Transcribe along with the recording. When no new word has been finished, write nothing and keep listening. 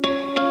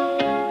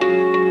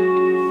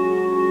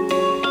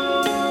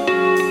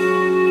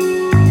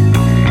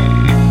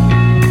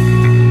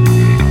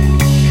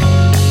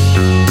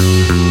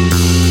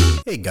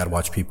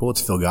Watch people.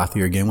 It's Phil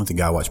Gothier again with the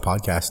Guy Watch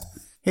podcast.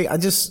 Hey, I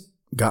just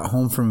got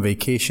home from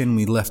vacation.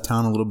 We left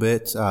town a little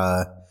bit,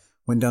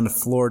 went down to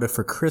Florida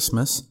for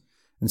Christmas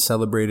and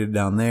celebrated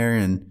down there.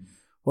 And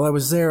while I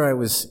was there, I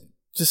was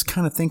just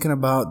kind of thinking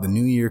about the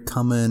new year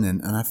coming,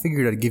 and I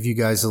figured I'd give you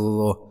guys a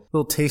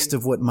little taste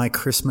of what my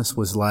Christmas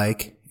was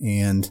like.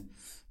 And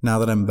now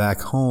that I'm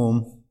back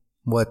home,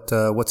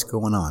 what's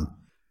going on?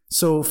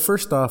 So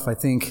first off, I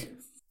think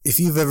if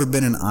you've ever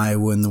been in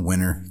Iowa in the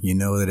winter, you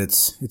know that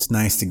it's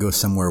nice to go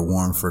somewhere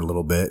warm for a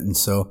little bit. And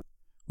so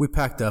we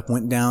packed up,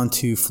 went down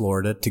to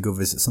Florida to go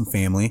visit some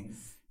family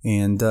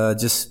and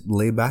just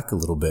lay back a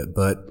little bit.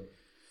 But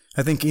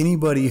I think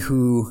anybody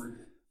who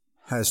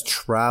has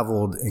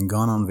traveled and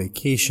gone on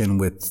vacation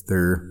with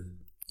their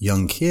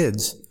young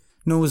kids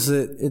knows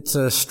that it's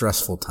a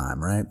stressful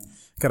time, right?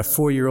 I got a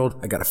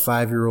 4-year-old, I got a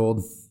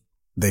 5-year-old.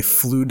 They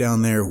flew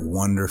down there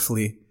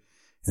wonderfully,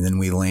 and then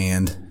we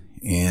land,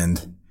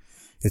 and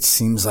it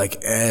seems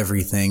like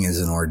everything is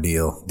an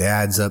ordeal.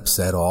 Dad's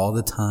upset all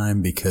the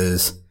time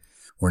because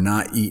we're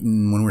not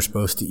eating when we're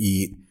supposed to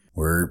eat.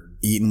 We're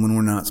eating when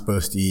we're not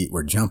supposed to eat.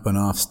 We're jumping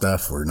off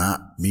stuff. We're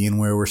not being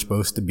where we're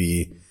supposed to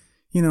be.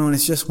 You know, and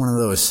it's just one of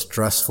those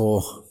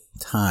stressful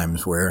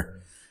times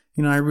where,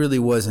 you know, I really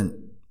wasn't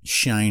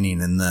shining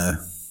in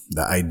the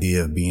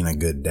idea of being a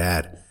good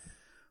dad.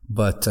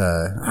 But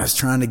I was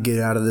trying to get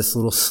out of this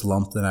little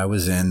slump that I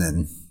was in,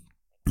 and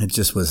it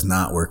just was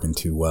not working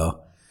too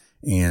well.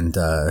 And,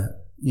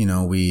 you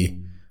know,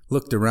 we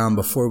looked around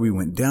before we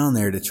went down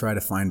there to try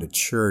to find a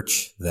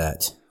church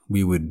that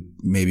we would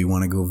maybe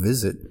want to go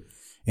visit.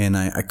 And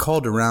I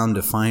called around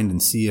to find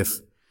and see if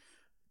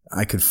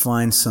I could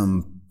find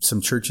some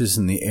churches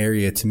in the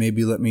area to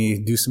maybe let me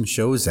do some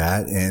shows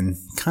at, and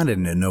kind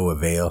of to no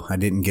avail. I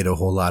didn't get a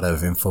whole lot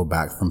of info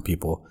back from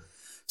people.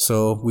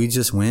 So we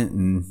just went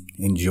and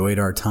enjoyed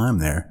our time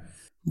there.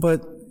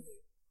 But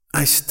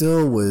I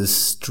still was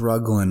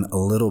struggling a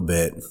little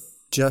bit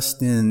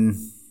just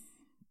in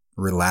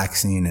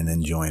relaxing and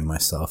enjoying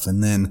myself.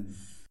 And then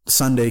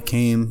Sunday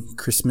came,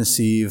 Christmas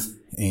Eve,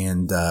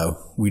 and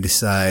we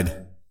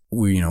decide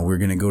we're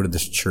going to go to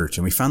this church.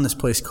 And we found this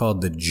place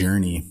called The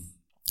Journey.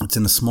 It's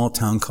in a small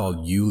town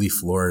called Yulee,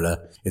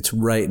 Florida. It's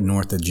right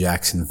north of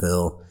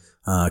Jacksonville,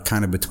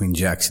 kind of between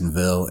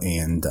Jacksonville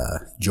and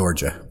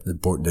Georgia,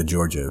 the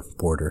Georgia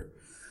border.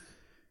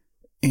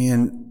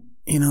 And,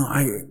 you know,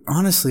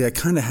 I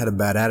kind of had a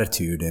bad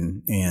attitude,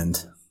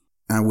 and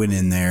I went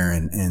in there,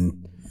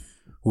 and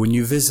when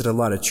you visit a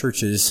lot of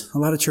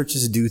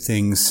churches do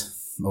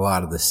things a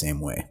lot of the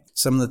same way.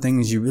 Some of the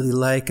things you really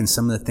like, and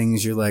some of the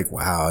things you're like,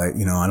 wow,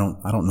 you know,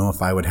 I don't know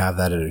if I would have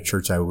that at a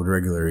church I would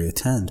regularly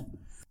attend.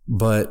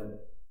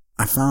 But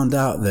I found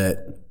out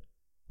that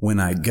when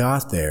I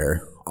got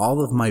there,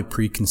 all of my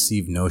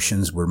preconceived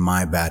notions were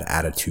my bad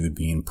attitude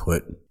being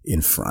put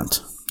in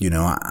front. You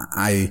know,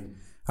 I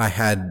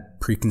had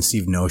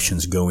preconceived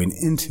notions going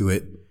into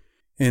it,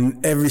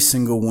 and every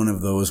single one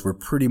of those were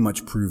pretty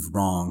much proved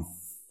wrong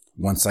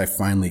once I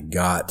finally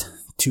got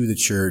to the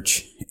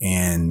church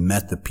and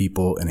met the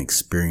people and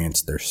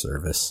experienced their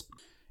service.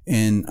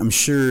 And I'm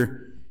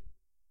sure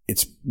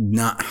it's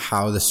not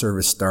how the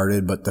service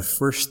started, but the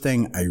first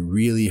thing I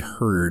really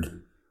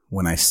heard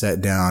when I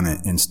sat down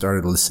and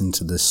started listening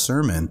to this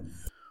sermon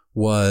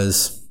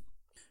was,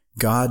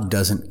 God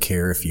doesn't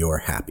care if you're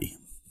happy.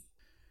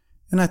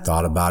 And I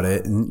thought about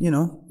it, and, you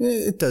know,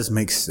 it does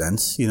make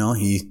sense. You know,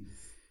 he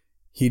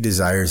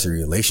desires a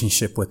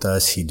relationship with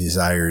us. He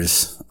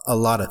desires a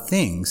lot of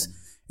things.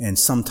 And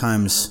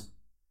sometimes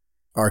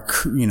we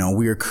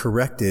are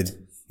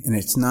corrected, and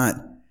it's not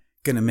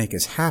going to make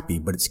us happy,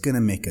 but it's going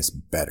to make us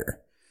better.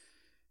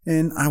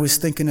 And I was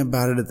thinking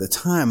about it at the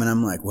time, and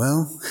I'm like,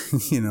 well,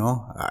 you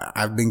know,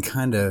 I've been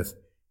kind of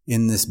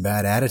in this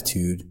bad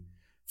attitude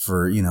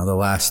for, you know, the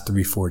last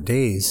 3-4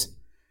 days.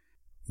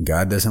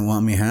 God doesn't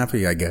want me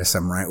happy. I guess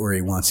I'm right where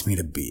he wants me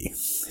to be.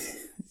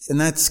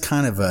 And that's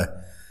kind of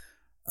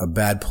a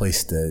bad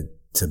place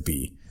to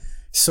be.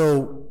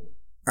 So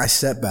I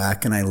sat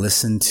back and I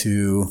listened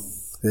to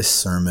this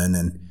sermon,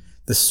 and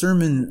the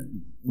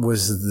sermon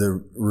was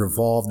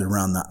revolved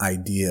around the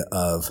idea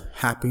of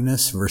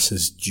happiness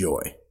versus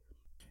joy.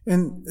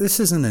 And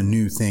this isn't a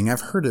new thing. I've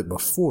heard it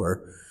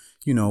before,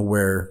 you know,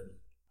 where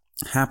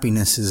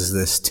happiness is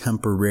this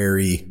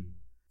temporary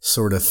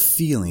sort of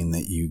feeling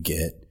that you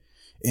get,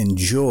 and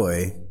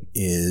joy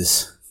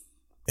is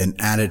an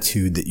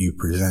attitude that you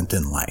present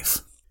in life.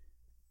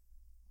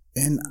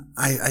 And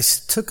I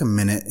took a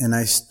minute and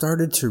I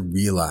started to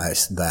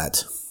realize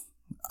that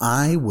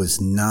I was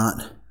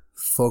not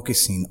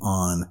focusing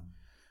on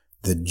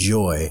the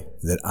joy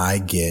that I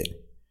get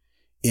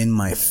in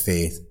my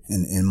faith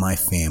and in my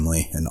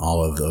family and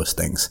all of those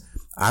things.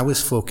 I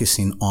was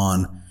focusing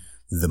on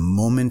the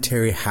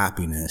momentary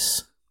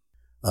happiness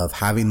of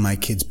having my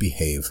kids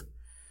behave,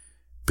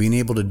 being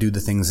able to do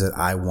the things that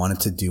I wanted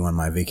to do on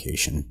my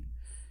vacation,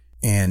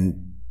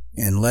 and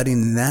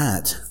letting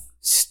that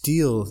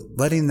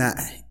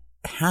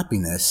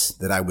happiness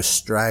that I was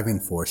striving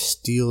for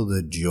steal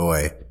the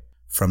joy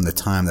from the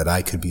time that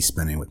I could be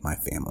spending with my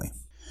family.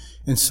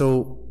 And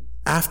so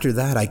after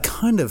that, I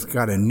kind of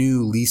got a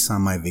new lease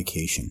on my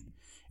vacation.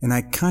 And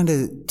I kind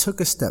of took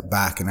a step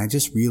back and I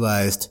just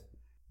realized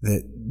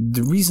that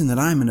the reason that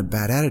I'm in a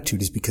bad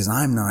attitude is because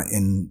I'm not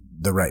in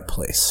the right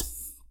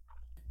place.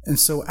 And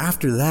so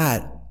after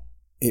that,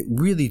 it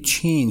really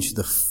changed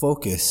the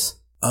focus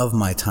of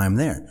my time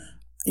there.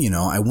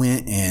 I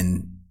went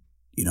and,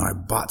 I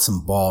bought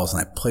some balls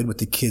and I played with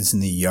the kids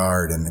in the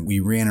yard and we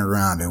ran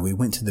around and we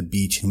went to the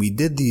beach and we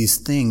did these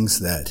things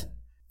that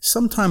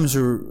sometimes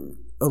are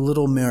a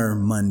little more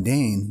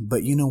mundane,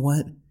 but you know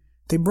what?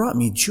 They brought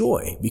me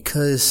joy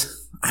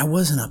because I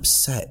wasn't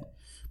upset.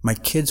 My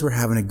kids were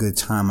having a good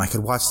time. I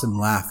could watch them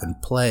laugh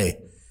and play.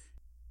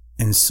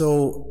 And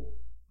so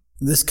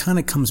this kind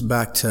of comes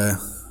back to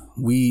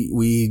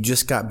we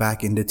just got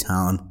back into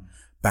town,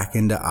 back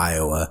into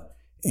Iowa.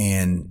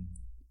 And,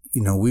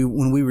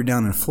 when we were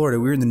down in Florida,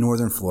 we were in the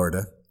northern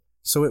Florida.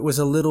 So it was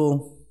a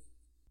little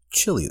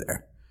chilly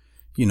there,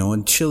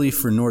 and chilly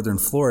for northern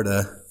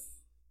Florida,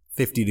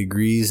 50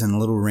 degrees and a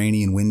little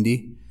rainy and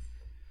windy.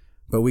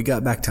 But we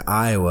got back to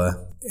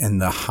Iowa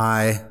and the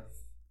high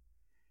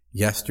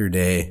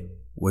yesterday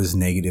was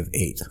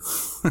 -8.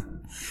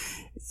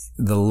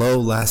 The low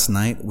last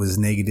night was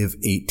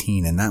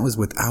 -18, and that was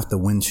without the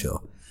wind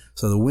chill.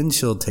 So the wind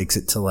chill takes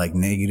it to like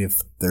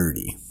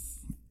 -30.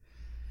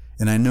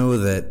 And I know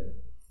that,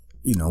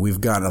 we've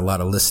got a lot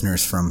of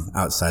listeners from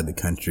outside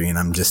the country, and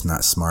I'm just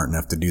not smart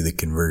enough to do the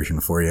conversion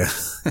for you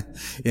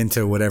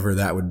into whatever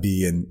that would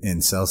be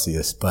in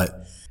Celsius,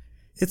 but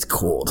it's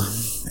cold.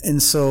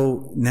 And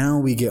so now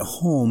we get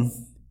home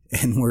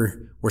and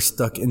we're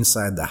stuck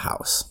inside the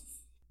house.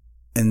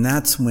 And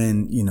that's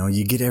when,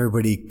 you get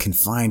everybody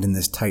confined in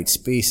this tight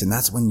space. And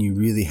that's when you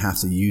really have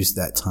to use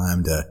that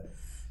time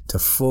to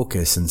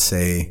focus and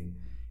say,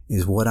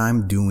 is what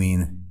I'm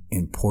doing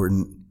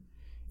important?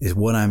 Is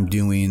what I'm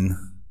doing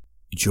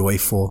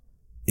joyful?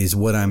 Is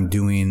what I'm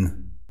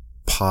doing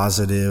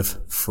positive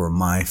for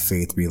my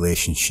faith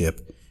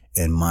relationship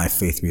and my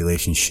faith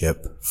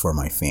relationship for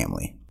my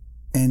family?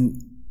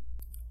 And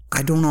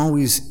I don't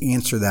always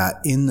answer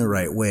that in the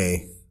right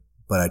way,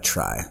 but I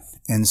try.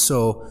 And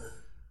so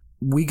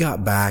we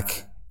got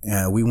back.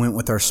 We went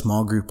with our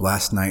small group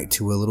last night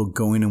to a little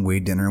going away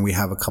dinner. We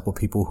have a couple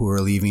people who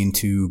are leaving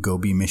to go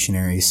be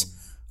missionaries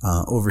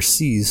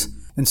overseas.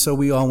 And so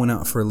we all went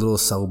out for a little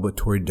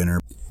celebratory dinner.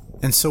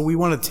 And so we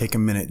want to take a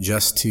minute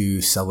just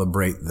to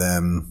celebrate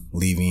them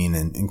leaving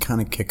and kind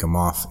of kick them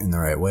off in the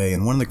right way.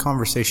 And one of the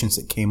conversations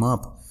that came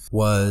up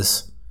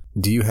was,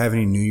 do you have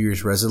any New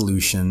Year's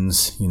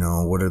resolutions?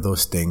 What are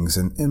those things?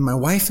 And my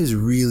wife is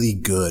really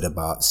good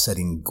about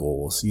setting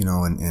goals,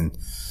 and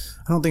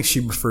I don't think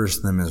she refers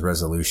to them as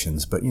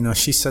resolutions, but,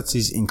 she sets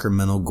these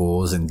incremental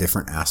goals in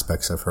different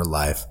aspects of her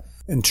life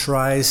and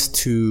tries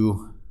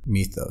to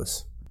meet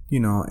those.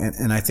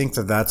 And I think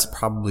that that's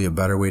probably a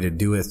better way to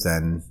do it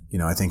than,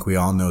 I think we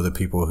all know the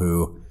people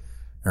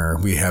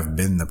we have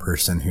been the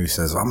person who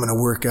says, I'm going to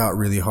work out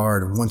really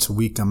hard. Once a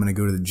week, I'm going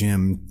to go to the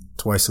gym.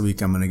 Twice a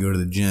week, I'm going to go to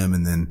the gym.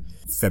 And then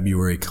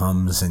February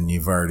comes and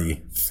you've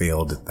already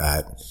failed at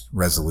that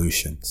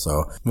resolution.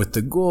 So with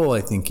the goal,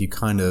 I think you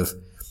kind of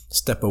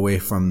step away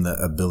from the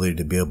ability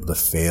to be able to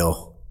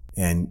fail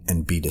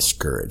and be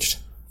discouraged.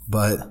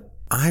 But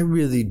I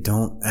really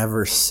don't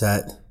ever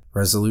set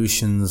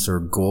resolutions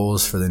or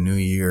goals for the new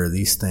year or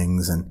these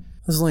things. And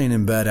I was laying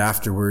in bed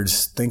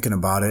afterwards thinking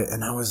about it.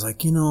 And I was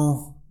like,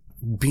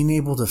 being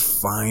able to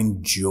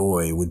find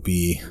joy would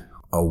be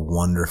a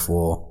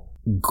wonderful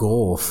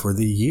goal for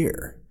the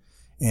year.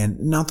 And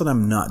not that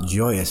I'm not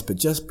joyous, but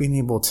just being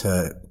able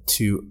to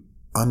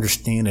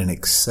understand and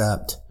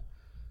accept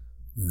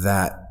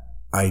that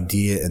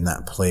idea in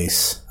that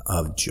place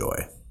of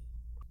joy.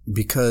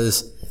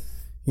 Because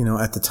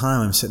at the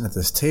time I'm sitting at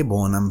this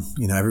table and I'm,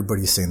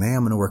 everybody's saying, hey,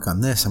 I'm going to work on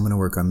this. I'm going to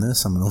work on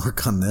this. I'm going to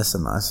work on this.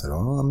 And I said,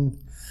 I'm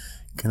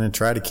going to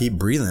try to keep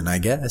breathing, I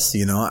guess.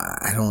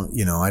 I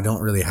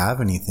don't really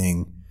have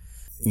anything,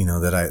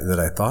 that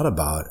I thought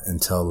about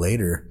until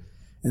later.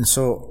 And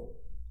so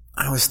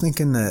I was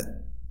thinking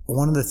that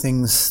one of the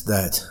things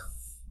that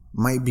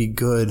might be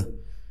good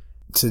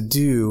to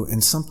do,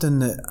 and something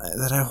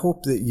that I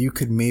hope that you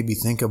could maybe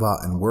think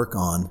about and work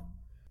on,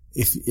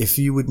 if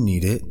you would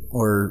need it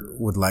or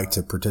would like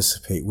to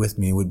participate with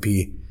me, would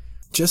be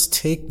just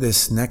take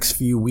this next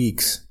few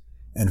weeks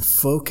and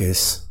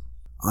focus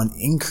on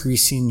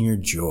increasing your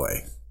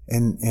joy.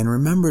 And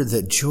remember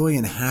that joy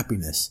and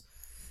happiness,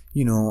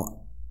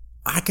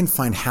 I can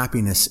find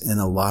happiness in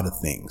a lot of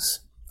things.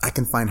 I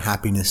can find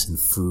happiness in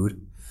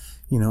food.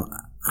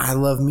 I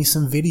love me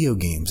some video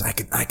games. I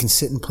can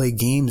sit and play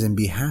games and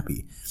be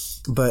happy.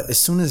 But as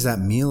soon as that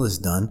meal is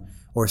done,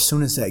 or as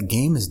soon as that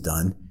game is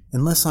done,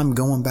 unless I'm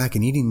going back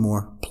and eating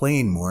more,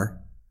 playing more,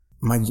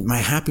 my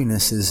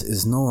happiness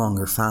is no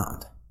longer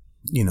found.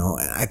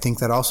 I think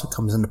that also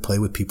comes into play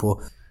with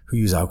people who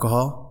use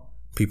alcohol,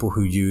 people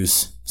who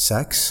use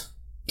sex,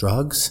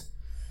 drugs,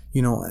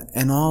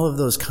 and all of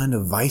those kind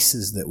of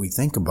vices that we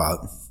think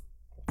about.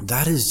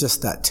 That is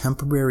just that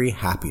temporary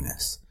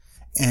happiness.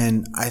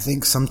 And I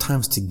think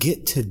sometimes to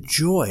get to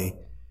joy,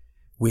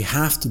 we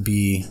have to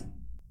be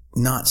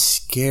not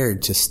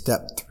scared to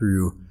step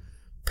through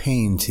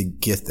pain to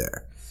get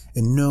there.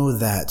 And know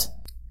that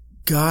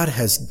God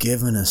has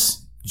given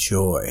us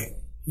joy.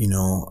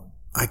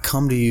 I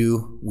come to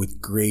you with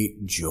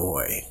great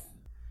joy.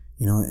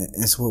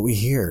 It's what we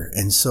hear.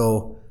 And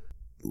so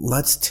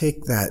let's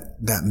take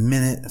that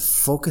minute,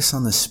 focus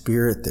on the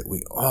Spirit that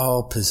we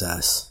all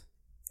possess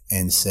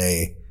and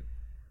say,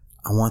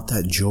 I want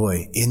that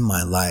joy in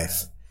my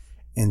life.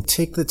 And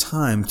take the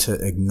time to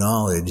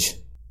acknowledge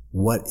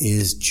what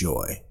is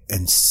joy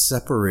and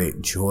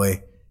separate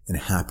joy and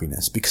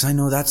happiness. Because I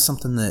know that's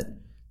something that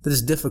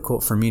is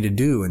difficult for me to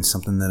do and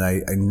something that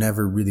I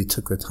never really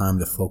took the time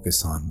to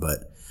focus on.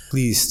 But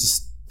please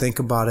just think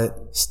about it,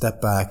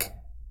 step back,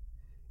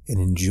 and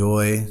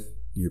enjoy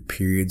your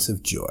periods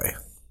of joy.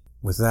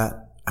 With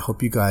that, I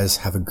hope you guys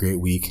have a great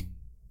week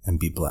and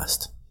be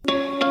blessed.